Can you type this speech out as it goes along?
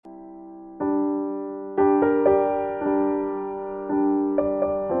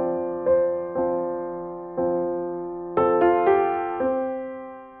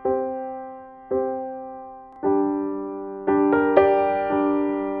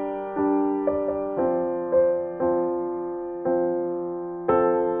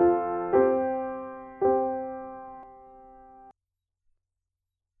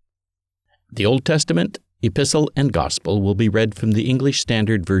The Old Testament, Epistle, and Gospel will be read from the English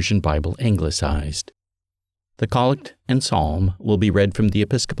Standard Version Bible Anglicized. The Collect and Psalm will be read from the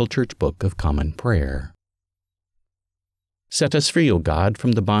Episcopal Church Book of Common Prayer. Set us free, O God,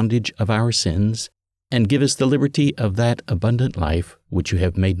 from the bondage of our sins, and give us the liberty of that abundant life which you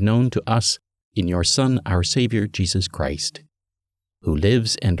have made known to us in your Son, our Savior, Jesus Christ, who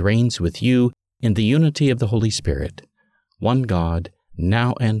lives and reigns with you in the unity of the Holy Spirit, one God,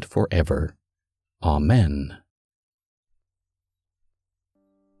 now and forever. Amen.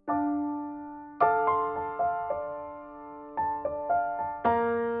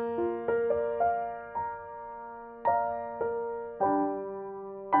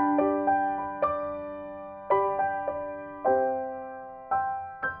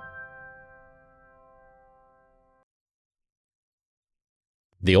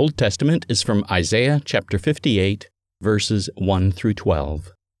 The Old Testament is from Isaiah chapter 58, verses 1 through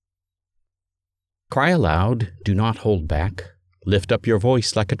 12. Cry aloud, do not hold back. Lift up your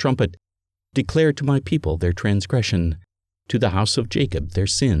voice like a trumpet. Declare to my people their transgression, to the house of Jacob their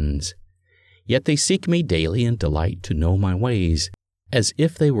sins. Yet they seek me daily and delight to know my ways, as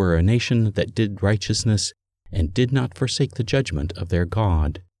if they were a nation that did righteousness and did not forsake the judgment of their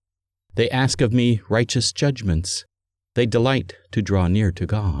God. They ask of me righteous judgments. They delight to draw near to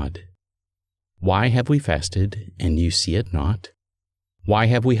God. Why have we fasted, and you see it not? Why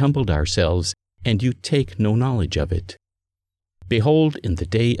have we humbled ourselves, and you take no knowledge of it? Behold, in the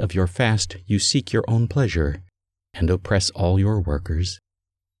day of your fast you seek your own pleasure, and oppress all your workers.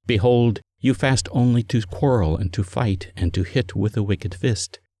 Behold, you fast only to quarrel and to fight and to hit with a wicked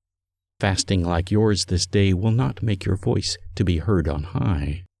fist. Fasting like yours this day will not make your voice to be heard on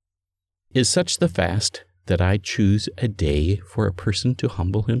high. Is such the fast that I choose a day for a person to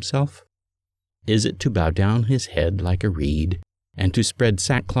humble himself? Is it to bow down his head like a reed, and to spread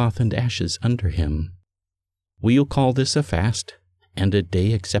sackcloth and ashes under him? Will you call this a fast, and a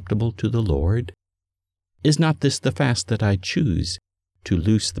day acceptable to the Lord? Is not this the fast that I choose, to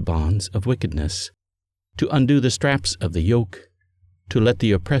loose the bonds of wickedness, to undo the straps of the yoke, to let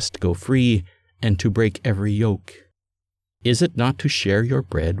the oppressed go free, and to break every yoke? Is it not to share your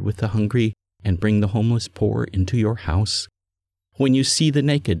bread with the hungry, and bring the homeless poor into your house? When you see the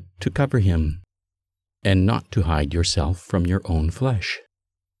naked, to cover him, and not to hide yourself from your own flesh.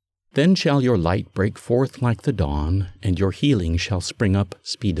 Then shall your light break forth like the dawn, and your healing shall spring up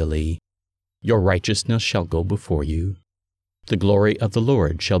speedily. Your righteousness shall go before you. The glory of the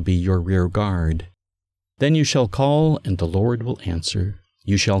Lord shall be your rear guard. Then you shall call, and the Lord will answer.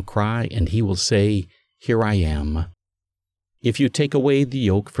 You shall cry, and he will say, Here I am. If you take away the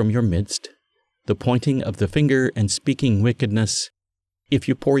yoke from your midst, the pointing of the finger and speaking wickedness, if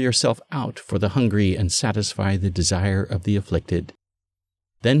you pour yourself out for the hungry and satisfy the desire of the afflicted,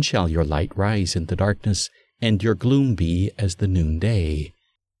 then shall your light rise in the darkness, and your gloom be as the noonday.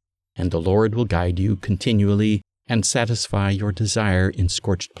 And the Lord will guide you continually, and satisfy your desire in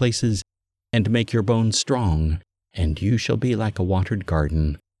scorched places, and make your bones strong, and you shall be like a watered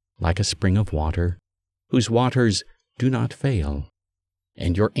garden, like a spring of water, whose waters do not fail.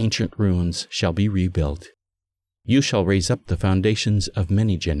 And your ancient ruins shall be rebuilt. You shall raise up the foundations of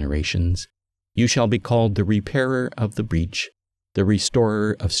many generations. You shall be called the repairer of the breach, the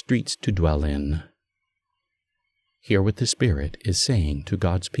restorer of streets to dwell in. Hear what the Spirit is saying to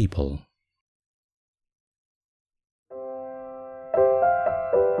God's people.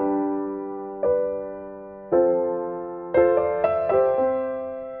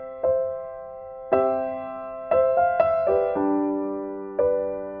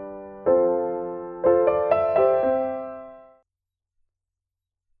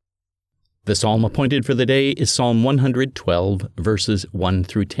 The psalm appointed for the day is Psalm 112, verses 1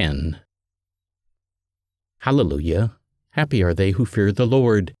 through 10. Hallelujah! Happy are they who fear the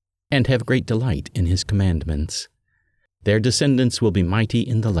Lord, and have great delight in his commandments. Their descendants will be mighty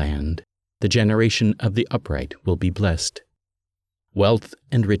in the land. The generation of the upright will be blessed. Wealth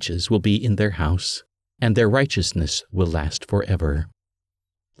and riches will be in their house, and their righteousness will last forever.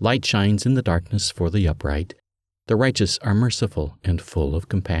 Light shines in the darkness for the upright. The righteous are merciful and full of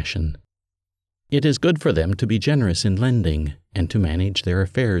compassion. It is good for them to be generous in lending, and to manage their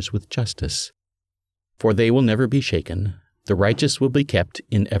affairs with justice. For they will never be shaken. The righteous will be kept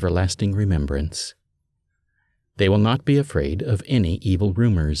in everlasting remembrance. They will not be afraid of any evil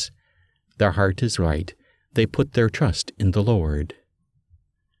rumors. Their heart is right. They put their trust in the Lord.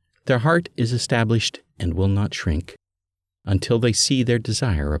 Their heart is established and will not shrink, until they see their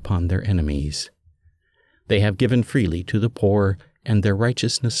desire upon their enemies. They have given freely to the poor, and their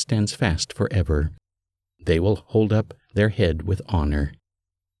righteousness stands fast forever. They will hold up their head with honor.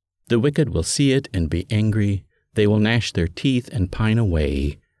 The wicked will see it and be angry. They will gnash their teeth and pine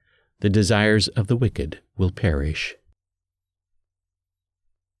away. The desires of the wicked will perish.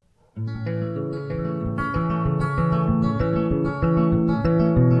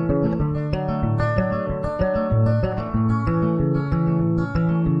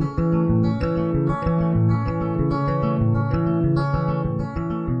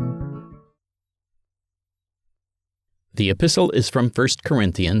 The epistle is from 1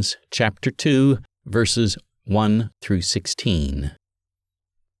 Corinthians chapter 2, verses 1 through 16.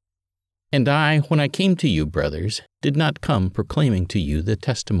 And I, when I came to you, brothers, did not come proclaiming to you the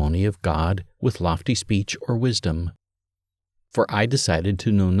testimony of God with lofty speech or wisdom. For I decided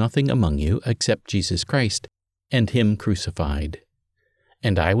to know nothing among you except Jesus Christ, and Him crucified.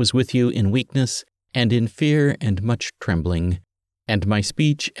 And I was with you in weakness, and in fear and much trembling, and my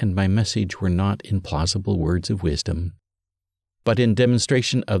speech and my message were not in plausible words of wisdom, but in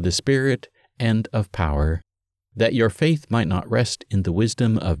demonstration of the Spirit and of power, that your faith might not rest in the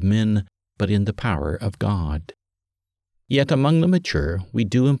wisdom of men, but in the power of God. Yet among the mature we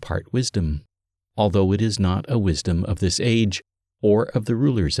do impart wisdom, although it is not a wisdom of this age, or of the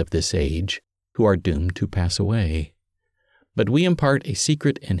rulers of this age, who are doomed to pass away. But we impart a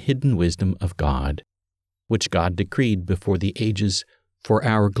secret and hidden wisdom of God, which God decreed before the ages for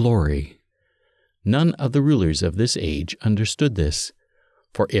our glory. None of the rulers of this age understood this,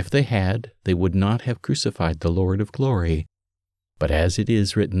 for if they had, they would not have crucified the Lord of glory. But as it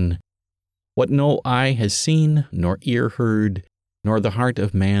is written, "What no eye has seen, nor ear heard, nor the heart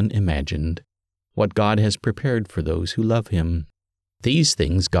of man imagined, what God has prepared for those who love Him. These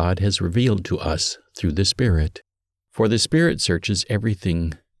things God has revealed to us through the Spirit. For the Spirit searches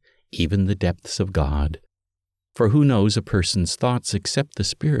everything, even the depths of God. For who knows a person's thoughts except the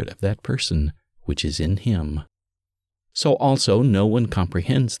spirit of that person, which is in him? So also no one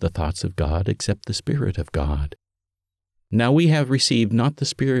comprehends the thoughts of God except the Spirit of God. Now we have received not the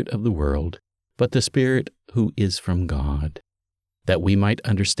spirit of the world, but the Spirit who is from God, that we might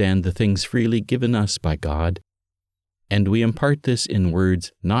understand the things freely given us by God, and we impart this in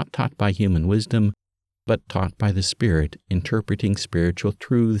words not taught by human wisdom, but taught by the Spirit, interpreting spiritual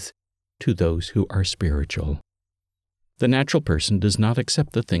truths to those who are spiritual. The natural person does not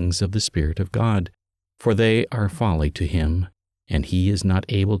accept the things of the Spirit of God, for they are folly to him, and he is not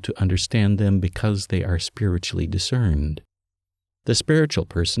able to understand them because they are spiritually discerned. The spiritual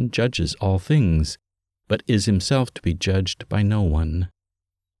person judges all things, but is himself to be judged by no one.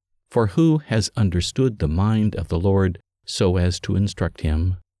 For who has understood the mind of the Lord so as to instruct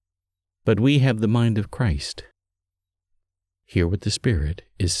him? But we have the mind of Christ. Hear what the Spirit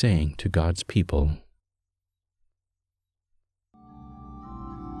is saying to God's people.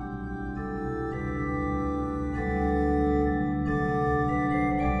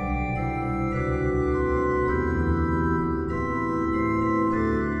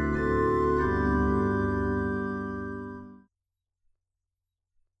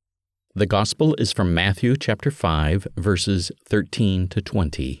 The Gospel is from Matthew chapter 5, verses 13 to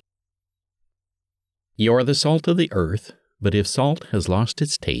 20. You are the salt of the earth, but if salt has lost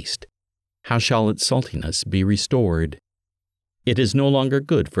its taste, how shall its saltiness be restored? It is no longer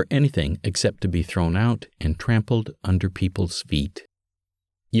good for anything except to be thrown out and trampled under people's feet.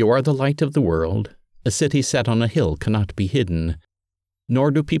 You are the light of the world. A city set on a hill cannot be hidden, nor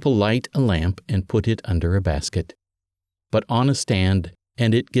do people light a lamp and put it under a basket, but on a stand,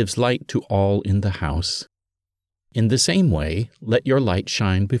 and it gives light to all in the house. In the same way, let your light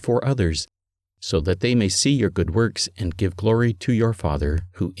shine before others, so that they may see your good works and give glory to your Father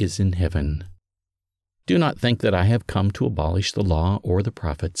who is in heaven. Do not think that I have come to abolish the law or the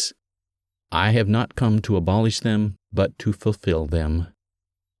prophets. I have not come to abolish them, but to fulfill them.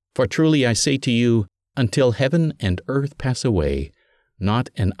 For truly I say to you, until heaven and earth pass away, not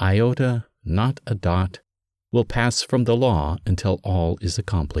an iota, not a dot, will pass from the law until all is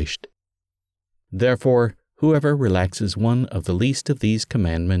accomplished. Therefore, whoever relaxes one of the least of these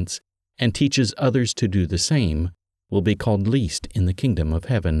commandments and teaches others to do the same will be called least in the kingdom of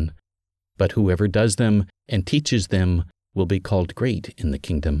heaven. But whoever does them and teaches them will be called great in the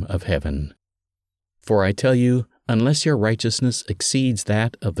kingdom of heaven. For I tell you, unless your righteousness exceeds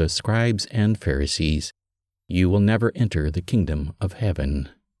that of the scribes and Pharisees, you will never enter the kingdom of heaven.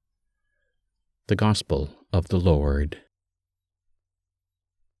 The Gospel of the Lord.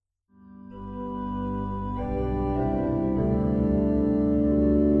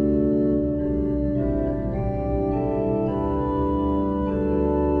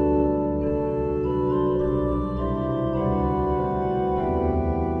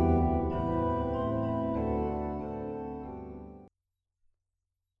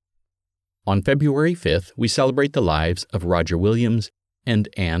 On February 5th, we celebrate the lives of Roger Williams and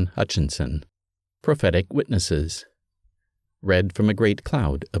Anne Hutchinson, prophetic witnesses. Read from a great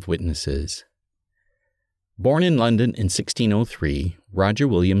cloud of witnesses. Born in London in 1603, Roger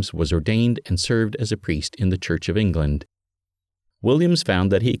Williams was ordained and served as a priest in the Church of England. Williams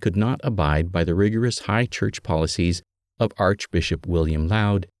found that he could not abide by the rigorous high church policies of Archbishop William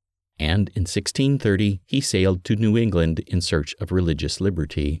Laud, and in 1630 he sailed to New England in search of religious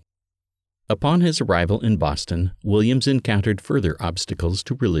liberty. Upon his arrival in Boston, Williams encountered further obstacles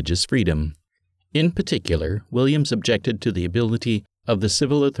to religious freedom. In particular, Williams objected to the ability of the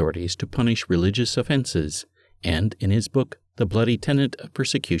civil authorities to punish religious offenses, and in his book, The Bloody Tenet of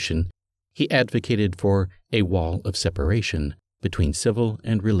Persecution, he advocated for a wall of separation between civil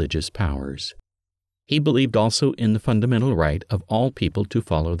and religious powers. He believed also in the fundamental right of all people to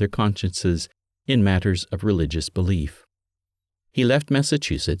follow their consciences in matters of religious belief. He left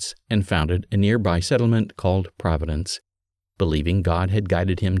Massachusetts and founded a nearby settlement called Providence, believing God had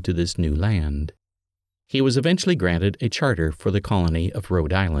guided him to this new land. He was eventually granted a charter for the colony of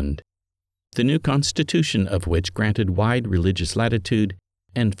Rhode Island, the new constitution of which granted wide religious latitude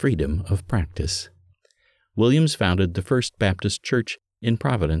and freedom of practice. Williams founded the First Baptist Church in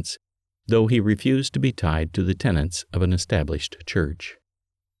Providence, though he refused to be tied to the tenets of an established church.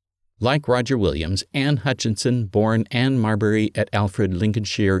 Like Roger Williams, Anne Hutchinson, born Anne Marbury at Alfred,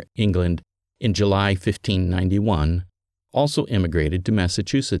 Lincolnshire, England, in July 1591, also immigrated to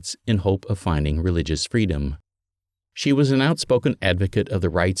Massachusetts in hope of finding religious freedom. She was an outspoken advocate of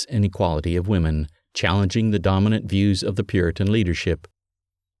the rights and equality of women, challenging the dominant views of the Puritan leadership.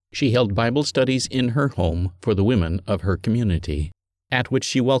 She held Bible studies in her home for the women of her community, at which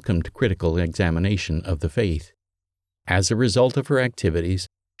she welcomed critical examination of the faith. As a result of her activities,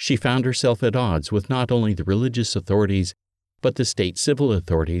 she found herself at odds with not only the religious authorities, but the state civil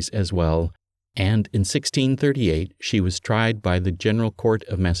authorities as well, and in 1638 she was tried by the General Court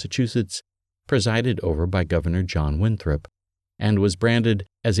of Massachusetts, presided over by Governor John Winthrop, and was branded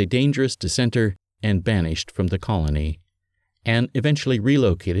as a dangerous dissenter and banished from the colony, and eventually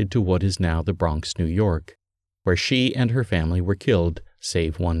relocated to what is now the Bronx, New York, where she and her family were killed,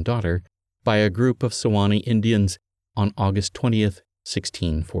 save one daughter, by a group of Sewanee Indians on August 20th,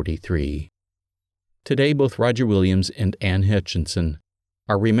 1643. Today, both Roger Williams and Anne Hutchinson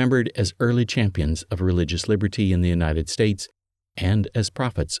are remembered as early champions of religious liberty in the United States and as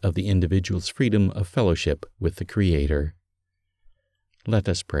prophets of the individual's freedom of fellowship with the Creator. Let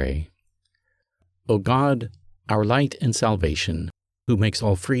us pray. O God, our light and salvation, who makes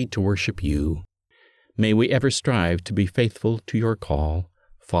all free to worship you, may we ever strive to be faithful to your call,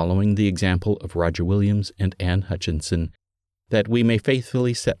 following the example of Roger Williams and Anne Hutchinson, that we may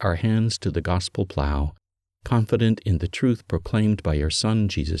faithfully set our hands to the gospel plow, confident in the truth proclaimed by your Son,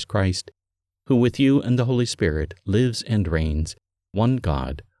 Jesus Christ, who with you and the Holy Spirit lives and reigns, one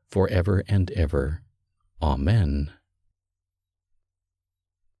God, forever and ever. Amen.